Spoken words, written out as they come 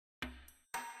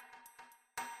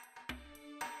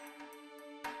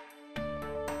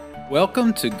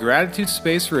Welcome to Gratitude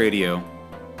Space Radio.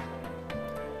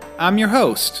 I'm your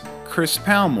host, Chris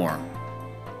Palmore,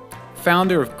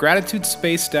 founder of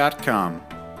GratitudeSpace.com.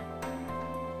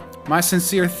 My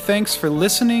sincere thanks for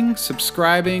listening,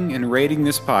 subscribing, and rating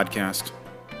this podcast.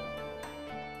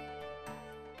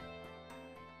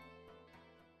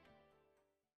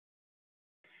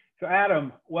 So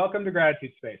Adam, welcome to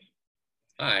Gratitude Space.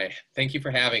 Hi, thank you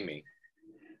for having me.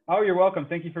 Oh, you're welcome.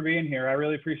 Thank you for being here. I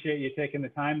really appreciate you taking the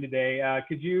time today.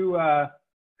 Could you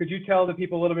tell the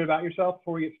people a little bit about yourself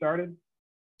before we get started?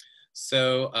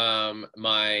 So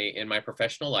in my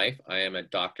professional life, I am a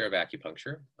doctor of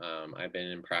acupuncture. I've been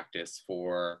in practice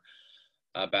for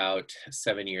about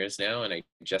 7 years now, and I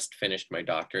just finished my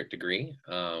doctorate degree.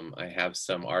 I have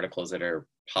some articles that are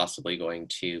possibly going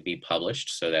to be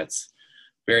published, so that's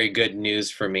very good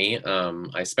news for me.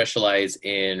 I specialize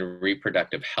in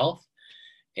reproductive health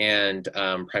and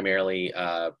primarily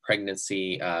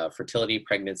pregnancy, fertility,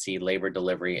 pregnancy, labor,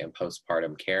 delivery, and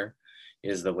postpartum care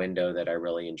is the window that I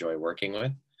really enjoy working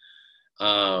with.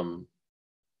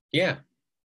 Yeah.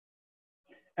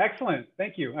 Excellent.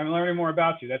 Thank you. I'm learning more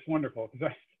about you. That's wonderful.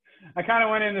 Because I kind of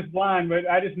went in this blind, but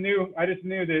I just knew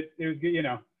that it was good. You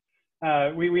know,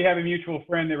 we have a mutual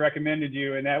friend that recommended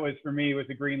you, and that was for me was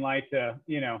the green light.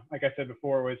 Like I said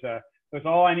before, was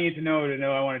all I needed to know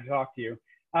I wanted to talk to you.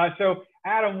 So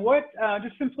Adam, what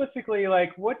just simplistically,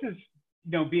 like, what does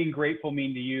being grateful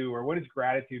mean to you, or what does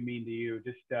gratitude mean to you,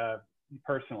 just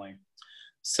personally?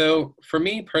 So for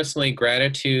me personally,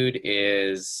 gratitude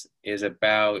is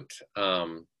about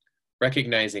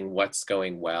recognizing what's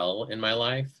going well in my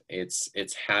life.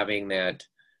 It's having that,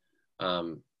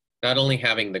 not only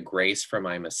having the grace for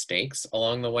my mistakes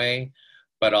along the way,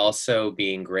 but also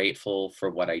being grateful for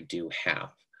what I do have.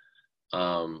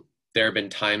 There have been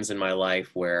times in my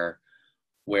life where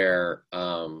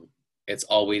it's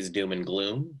always doom and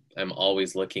gloom. I'm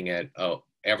always looking at, oh,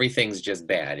 everything's just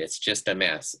bad. It's just a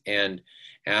mess. And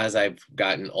as I've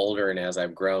gotten older and as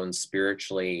I've grown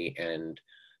spiritually and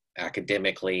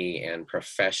academically and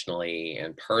professionally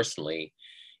and personally,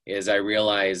 is I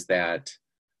realize that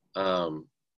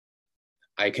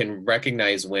I can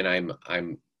recognize when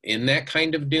I'm in that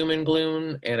kind of doom and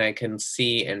gloom, and I can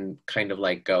see and kind of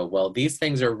like go, well, these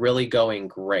things are really going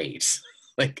great.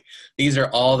 Like, these are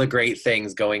all the great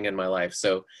things going in my life.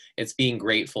 So it's being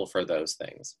grateful for those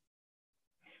things.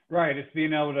 Right. It's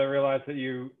being able to realize that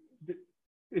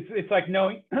it's like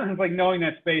knowing, it's like knowing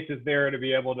that space is there to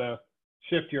be able to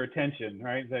shift your attention,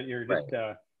 right? That you're just,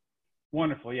 right.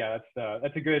 Wonderful. Yeah.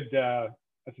 That's a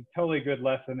totally good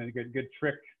lesson and a good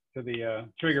trick to the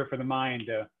trigger for the mind.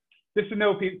 Just to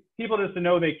know people just to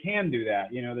know they can do that,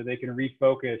 that they can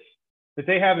refocus, that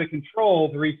they have the control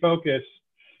to refocus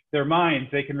their minds.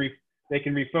 They can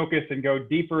refocus and go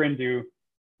deeper into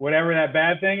whatever that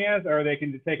bad thing is, or they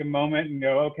can just take a moment and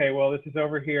go, okay, well, this is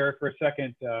over here for a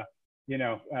second,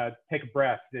 take a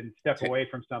breath and step away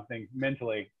from something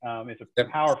mentally. It's a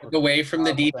powerful. Step away from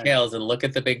the details thing. And look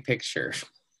at the big picture.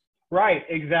 Right,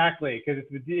 exactly, because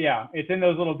it's in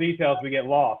those little details we get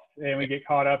lost and we get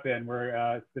caught up in.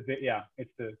 Where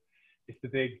it's the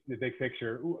big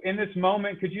picture. In this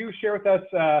moment, could you share with us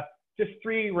just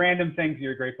 3 random things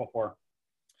you're grateful for?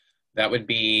 That would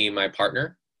be my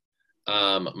partner,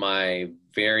 my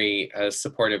very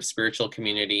supportive spiritual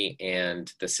community,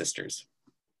 and the sisters.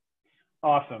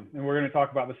 Awesome, and we're going to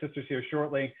talk about the sisters here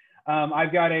shortly.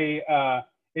 I've got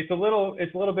it's a little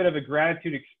bit of a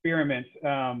gratitude experiment.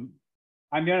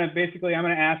 I'm going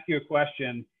to ask you a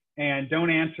question, and don't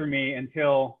answer me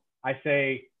until I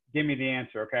say, give me the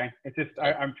answer. Okay. It's just,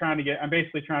 I'm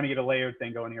basically trying to get a layered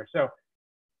thing going here. So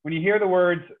when you hear the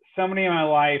words, somebody in my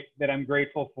life that I'm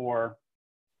grateful for,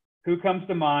 who comes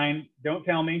to mind? Don't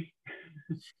tell me.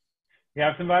 You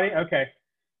have somebody? Okay.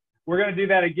 We're going to do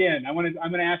that again. I'm going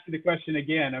to ask you the question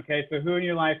again. Okay. So who in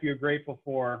your life you're grateful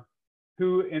for?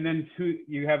 Who, and then who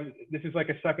you have, this is like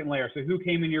a second layer. So who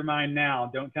came in your mind now?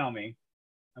 Don't tell me.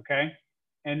 Okay.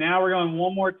 And now we're going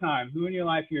one more time. Who in your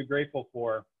life you're grateful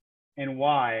for and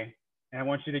why? And I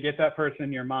want you to get that person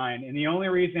in your mind. And the only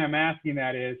reason I'm asking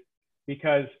that is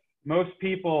because most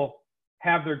people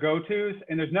have their go-tos,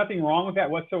 and there's nothing wrong with that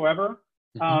whatsoever.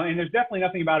 Mm-hmm. And there's definitely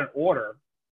nothing about an order.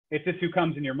 It's just who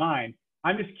comes in your mind.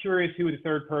 I'm just curious who the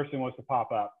third person was to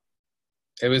pop up.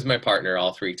 It was my partner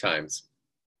all 3 times.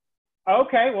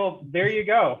 Okay, well, there you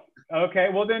go. Okay,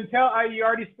 well then you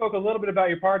already spoke a little bit about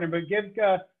your partner, but go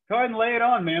ahead and lay it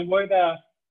on, man. What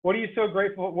are you so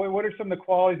grateful? What are some of the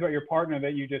qualities about your partner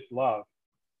that you just love?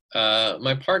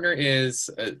 My partner is,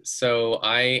 so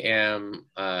I am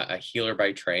a healer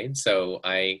by trade. So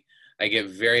I get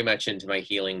very much into my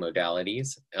healing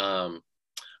modalities.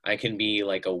 I can be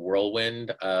like a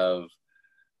whirlwind of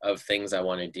things I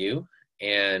want to do.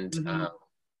 And, Mm-hmm.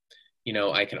 you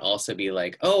know, I can also be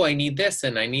like, oh, I need this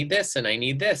and I need this and I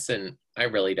need this. And I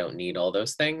really don't need all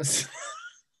those things.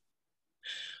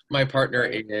 My partner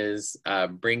Right. is,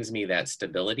 brings me that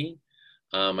stability.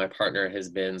 My partner has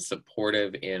been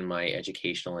supportive in my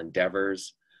educational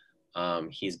endeavors.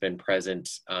 He's been present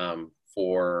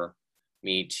for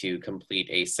me to complete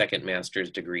a second master's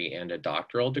degree and a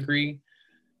doctoral degree.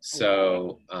 Oh,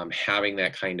 wow. So having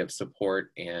that kind of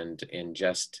support and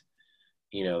just,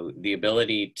 you know, the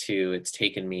ability to, it's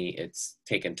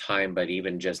taken time, but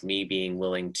even just me being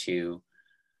willing to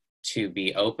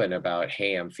be open about,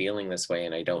 hey, I'm feeling this way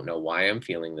and I don't know why I'm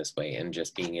feeling this way, and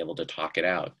just being able to talk it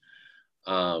out.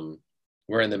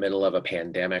 We're in the middle of a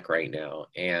pandemic right now,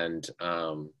 and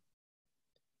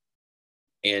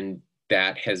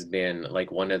that has been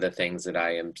like one of the things that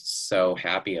I am so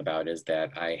happy about, is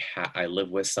that I live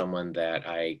with someone that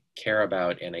I care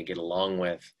about and I get along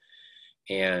with,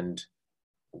 and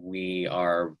we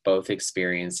are both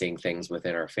experiencing things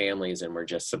within our families, and we're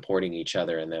just supporting each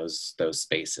other in those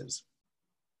spaces.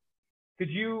 Could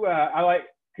you,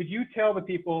 could you tell the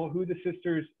people who the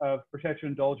Sisters of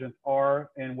Perpetual Indulgence are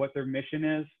and what their mission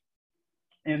is,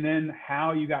 and then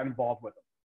how you got involved with them?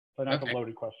 So that's Okay. a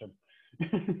loaded question.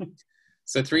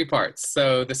 So 3 parts.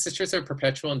 So the Sisters of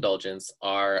Perpetual Indulgence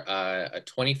are a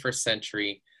 21st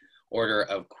century order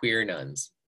of queer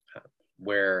nuns,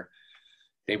 where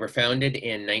they were founded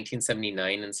in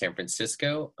 1979 in San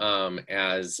Francisco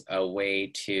as a way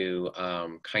to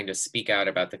kind of speak out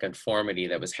about the conformity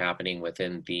that was happening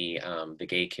within the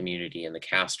gay community in the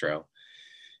Castro.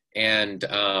 And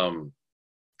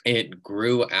it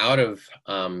grew out of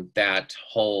that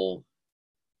whole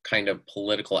kind of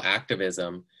political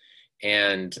activism.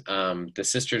 And the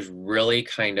sisters really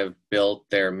kind of built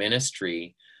their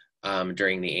ministry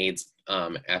during the AIDS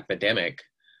epidemic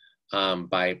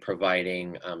by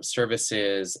providing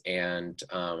services and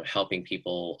helping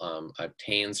people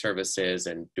obtain services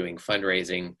and doing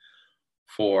fundraising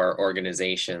for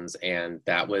organizations. And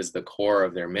that was the core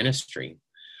of their ministry.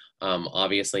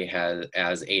 Obviously,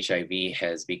 as HIV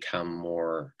has become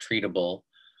more treatable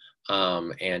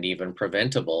and even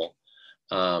preventable,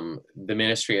 the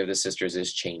ministry of the sisters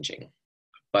is changing,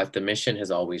 but the mission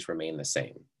has always remained the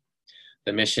same.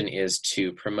 The mission is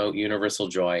to promote universal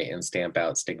joy and stamp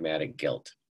out stigmatic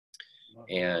guilt.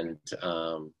 And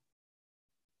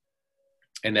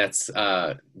that's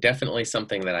definitely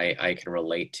something that I can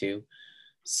relate to.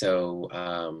 So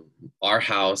our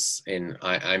house,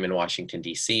 I'm in Washington,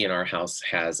 D.C., and our house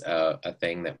has a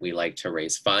thing that we like to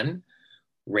raise funds,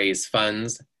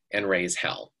 and raise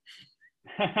hell.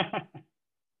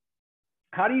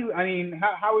 How do you, I mean,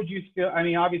 how would you feel? I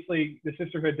mean, obviously the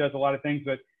sisterhood does a lot of things,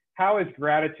 but how is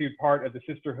gratitude part of the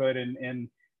sisterhood, and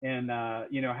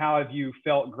you know, how have you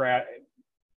felt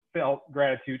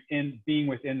gratitude in being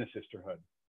within the sisterhood?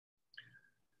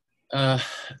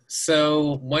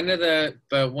 So one of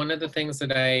the things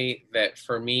that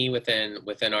for me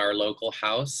within our local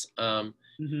house,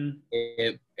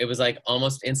 it was like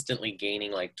almost instantly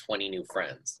gaining like 20 new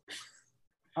friends.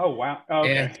 Oh, wow. Oh,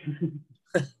 okay.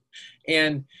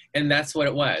 And that's what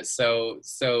it was. So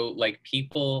like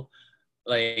people,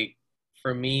 like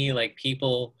for me, like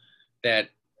people that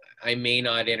I may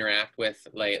not interact with,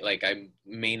 like I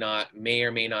may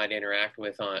or may not interact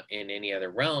with in any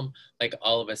other realm, like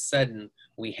all of a sudden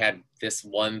we had this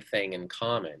one thing in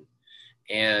common.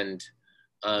 And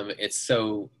it's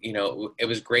so, you know, it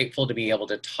was grateful to be able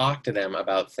to talk to them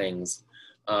about things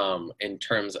in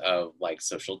terms of like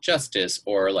social justice,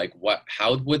 or like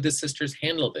how would the sisters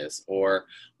handle this, or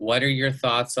what are your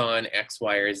thoughts on X,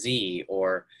 Y, or Z,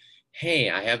 or hey,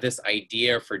 I have this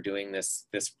idea for doing this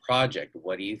project,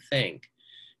 what do you think?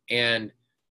 And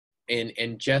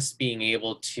just being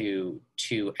able to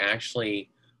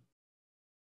actually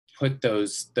put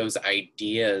those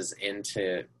ideas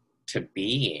into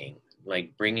being,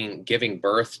 like giving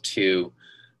birth to,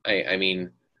 I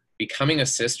mean, becoming a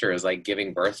sister is like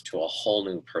giving birth to a whole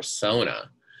new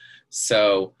persona.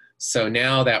 So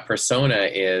now that persona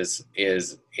is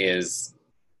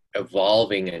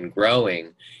evolving and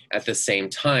growing. At the same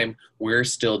time, we're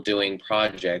still doing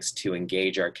projects to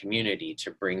engage our community,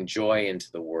 to bring joy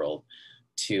into the world,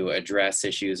 to address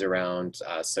issues around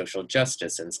social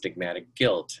justice and stigmatic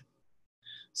guilt.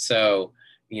 So,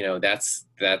 you know, that's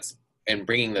and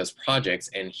bringing those projects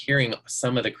and hearing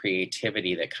some of the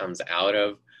creativity that comes out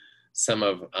of some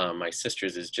of my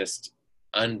sisters is just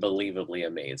unbelievably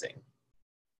amazing.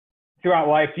 Throughout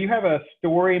life, do you have a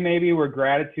story maybe where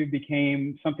gratitude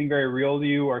became something very real to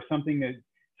you, or something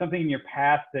in your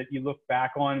past that you look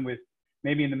back on with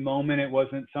maybe in the moment it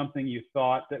wasn't something you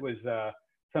thought that was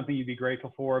something you'd be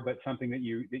grateful for, but something that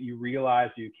you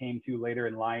realized you came to later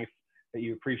in life that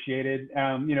you appreciated.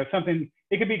 Something,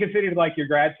 it could be considered like your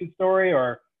gratitude story,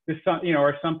 or just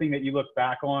or something that you look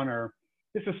back on, or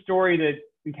just a story that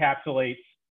encapsulates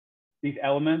these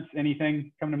elements.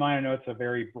 Anything come to mind? I know it's a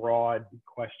very broad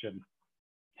question.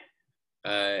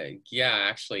 Yeah,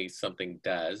 actually something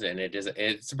does, and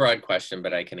it's a broad question,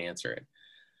 but I can answer it.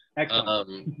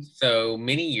 Excellent. So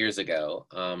many years ago,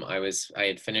 I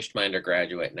had finished my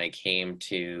undergraduate and I came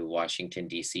to Washington,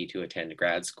 D.C. to attend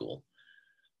grad school.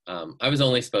 I was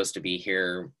only supposed to be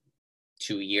here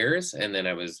 2 years, and then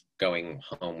I was going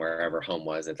home wherever home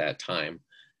was at that time.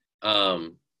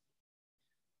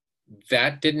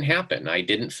 That didn't happen. I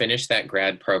didn't finish that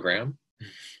grad program.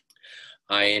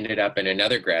 I ended up in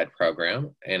another grad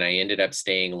program, and I ended up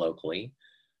staying locally.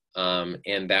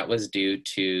 And that was due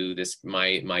to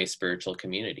my spiritual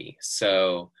community.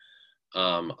 So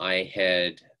I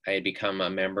had become a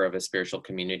member of a spiritual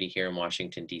community here in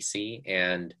Washington, D.C.,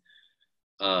 and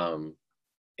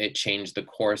it changed the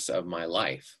course of my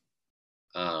life.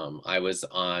 I was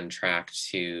on track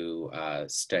to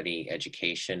study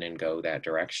education and go that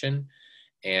direction,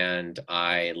 and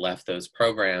I left those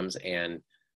programs and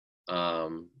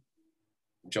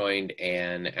joined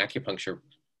an acupuncture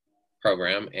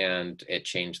program, and it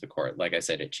changed the course. Like I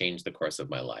said, it changed the course of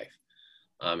my life.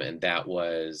 And that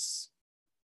was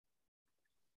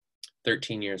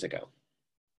 13 years ago.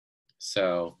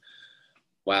 So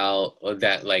while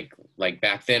that like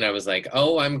back then I was like,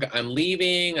 oh, I'm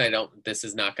leaving. This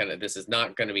is not gonna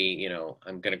be,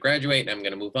 I'm gonna graduate and I'm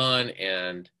gonna move on.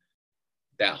 And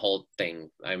that whole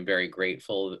thing, I'm very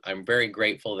grateful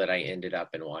that I ended up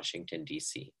in Washington,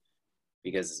 D.C.,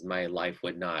 because my life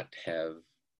would not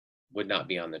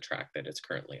be on the track that it's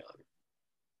currently on.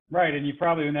 Right, and you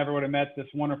probably never would have met this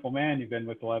wonderful man you've been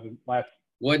with the last.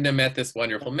 Wouldn't have met this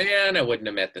wonderful man. I wouldn't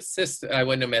have met the sister. I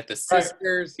wouldn't have met the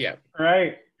sisters. Right. Yeah.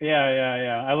 Right.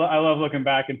 Yeah. I love looking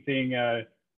back and seeing.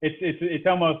 It's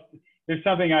almost, there's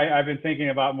something I've been thinking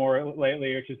about more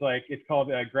lately, which is like, it's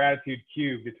called gratitude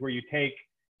cubed. It's where you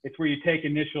take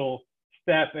initial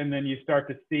step, and then you start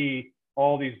to see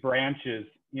all these branches.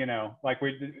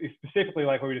 Specifically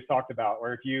like what we just talked about,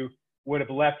 where if you would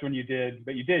have left when you did,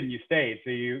 but you didn't, you stayed.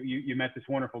 So you met this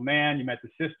wonderful man, you met the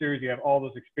sisters, you have all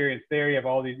those experiences there, you have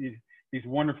all these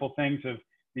wonderful things, of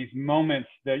these moments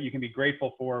that you can be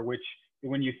grateful for, which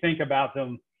when you think about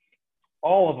them,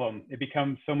 all of them, it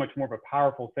becomes so much more of a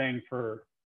powerful thing for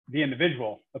the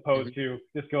individual, opposed to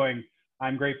just going,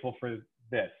 I'm grateful for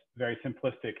this, very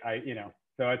simplistic.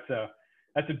 So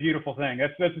that's a beautiful thing.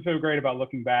 That's what's so great about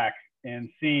looking back and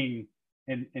seeing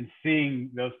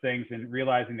those things, and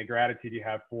realizing the gratitude you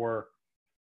have for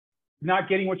not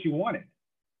getting what you wanted.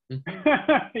 Yep.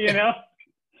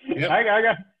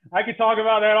 I could talk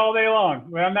about that all day long,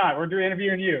 but I'm not. We're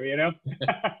interviewing you.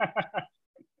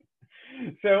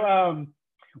 So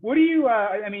what do you,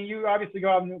 you obviously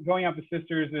going out to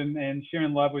sisters and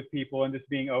sharing love with people and just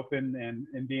being open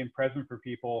and being present for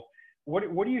people.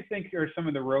 What do you think are some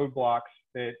of the roadblocks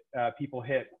that people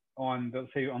hit on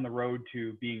the road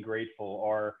to being grateful,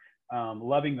 or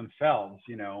loving themselves,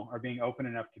 or being open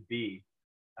enough to be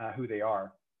who they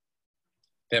are?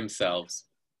 Themselves.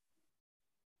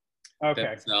 Okay.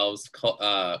 Themselves,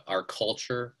 our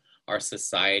culture, our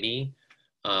society.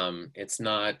 It's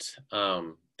not,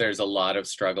 there's a lot of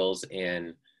struggles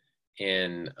there's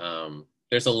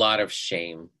a lot of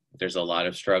shame. There's a lot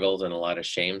of struggles and a lot of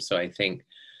shame. So I think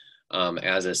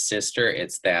as a sister,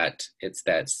 it's that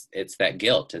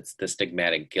guilt. It's the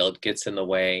stigmatic guilt gets in the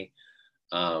way.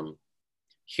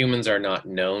 Humans are not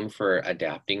known for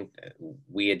adapting.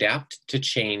 We adapt to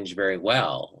change very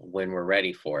well when we're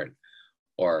ready for it,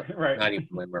 or right. Not even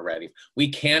when we're ready. We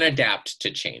can adapt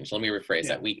to change. Let me rephrase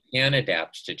that. We can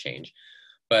adapt to change,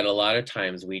 but a lot of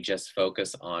times we just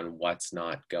focus on what's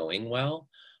not going well,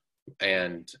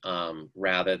 and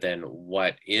rather than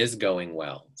what is going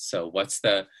well. So what's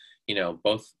the,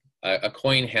 both, a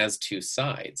coin has two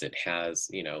sides. It has,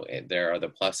 there are the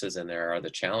pluses and there are the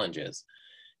challenges.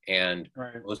 And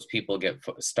right. Most people get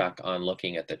stuck on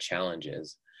looking at the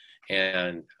challenges.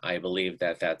 And I believe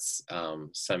that that's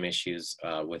some issues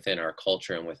within our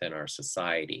culture and within our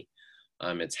society.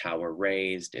 It's how we're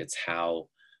raised. It's how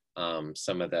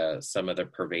some of the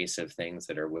pervasive things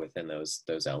that are within those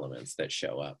elements that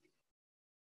show up.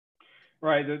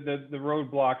 Right. The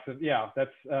roadblocks of,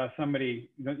 that's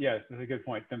somebody. Yes, that's a good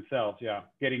point. Themselves. Yeah.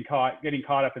 Getting caught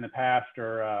up in the past,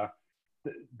 or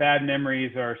bad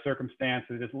memories or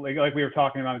circumstances. Just like we were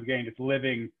talking about at the beginning, just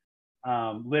living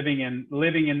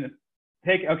in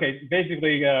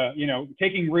basically, you know,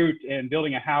 taking root and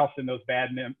building a house in those bad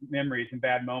memories and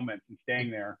bad moments and staying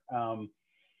there,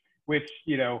 which,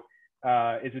 you know,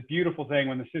 is a beautiful thing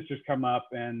when the sisters come up,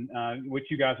 and what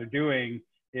you guys are doing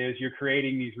is you're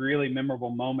creating these really memorable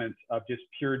moments of just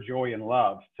pure joy and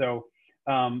love. So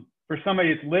for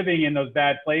somebody that's living in those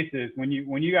bad places, when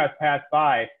you guys pass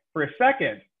by for a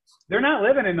second, they're not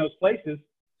living in those places.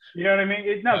 You know what I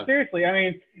mean? No, seriously. I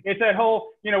mean, it's that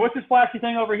whole, you know, what's this flashy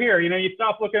thing over here? You know, you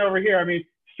stop looking over here. I mean,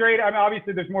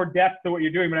 obviously there's more depth to what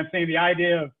you're doing, but I'm saying the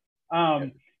idea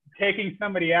of taking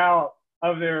somebody out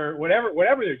of their whatever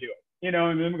they're doing, you know,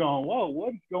 and them going, whoa,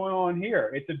 what's going on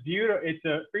here? It's a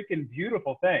freaking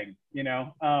beautiful thing, you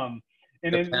know. And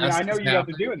then, you know, I know you guys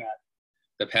are doing that.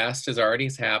 The past has already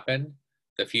happened.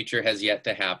 The future has yet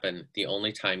to happen. The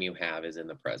only time you have is in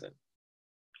the present.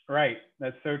 Right.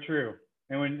 That's so true.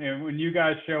 And when you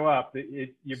guys show up,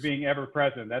 you're being ever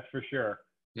present. That's for sure.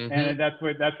 Mm-hmm. And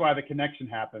that's why the connection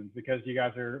happens, because you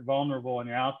guys are vulnerable and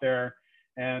you're out there,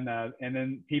 and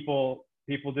then people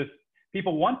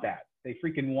want that. They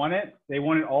freaking want it. They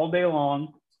want it all day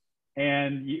long.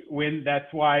 And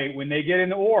that's why when they get in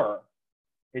the aura,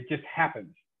 it just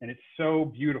happens, and it's so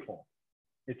beautiful.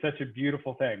 It's such a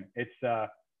beautiful thing. It's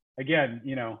again,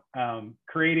 you know,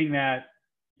 creating that.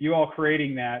 You all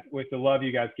creating that with the love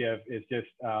you guys give is just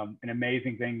an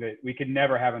amazing thing that we could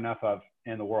never have enough of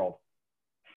in the world.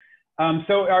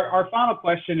 So our final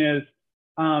question is,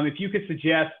 if you could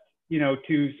suggest, you know,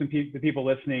 to the people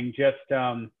listening, just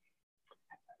some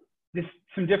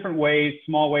different ways,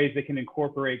 small ways they can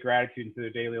incorporate gratitude into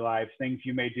their daily lives, things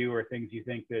you may do or things you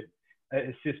think that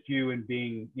assist you in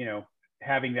being, you know,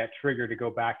 having that trigger to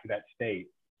go back to that state.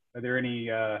 Are there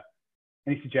any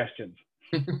suggestions?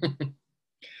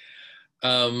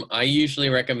 I usually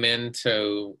recommend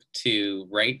to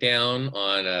write down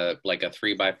on a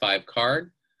 3x5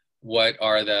 card, what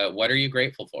are you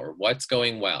grateful for? What's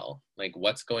going well? Like,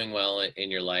 what's going well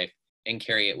in your life, and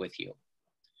carry it with you.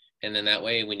 And then that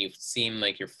way, when you seem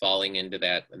like you're falling into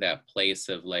that place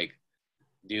of like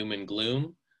doom and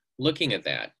gloom, looking at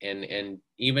that and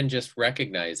even just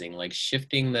recognizing, like,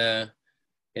 shifting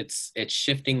it's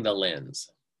shifting the lens.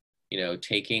 You know,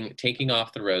 taking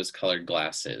off the rose-colored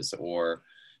glasses, or,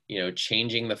 you know,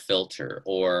 changing the filter,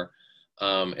 or,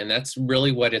 and that's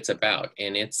really what it's about.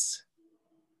 And it's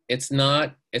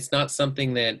not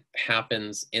something that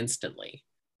happens instantly.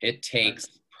 It takes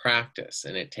practice,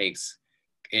 and it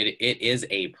is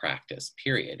a practice,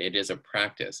 period. It is a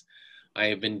practice.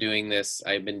 I've been doing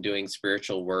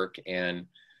spiritual work, and,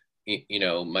 you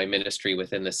know, my ministry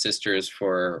within the sisters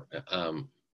for,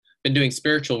 been doing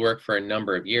spiritual work for a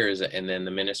number of years, and then the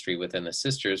ministry within the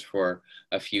sisters for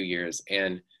a few years.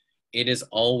 And it is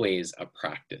always a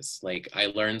practice. Like, I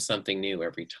learn something new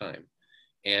every time.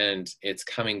 And it's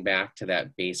coming back to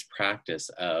that base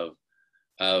practice of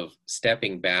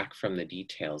stepping back from the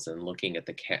details and looking at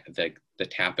the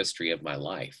tapestry of my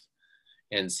life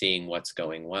and seeing what's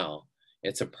going well.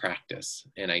 It's a practice.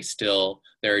 And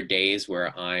there are days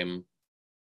where I'm,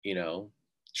 you know,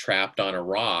 trapped on a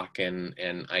rock and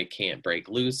I can't break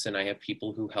loose, and I have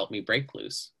people who help me break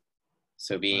loose.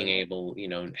 So being able, you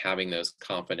know, having those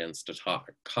confidants to talk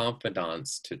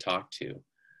to,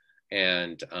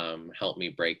 and help me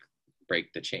break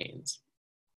the chains.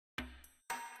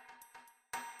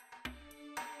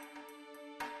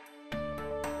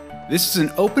 This is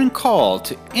an open call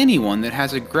to anyone that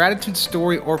has a gratitude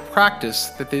story or practice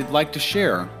that they'd like to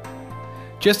share.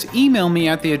 Just email me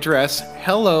at the address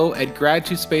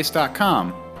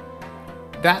hello@gratitudespace.com.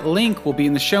 That link will be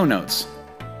in the show notes.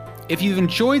 If you've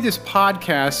enjoyed this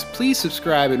podcast, please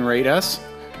subscribe and rate us.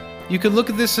 You could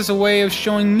look at this as a way of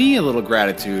showing me a little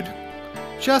gratitude.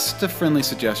 Just a friendly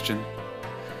suggestion.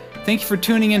 Thank you for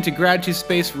tuning in to Gratitude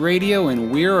Space Radio,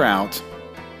 and we're out.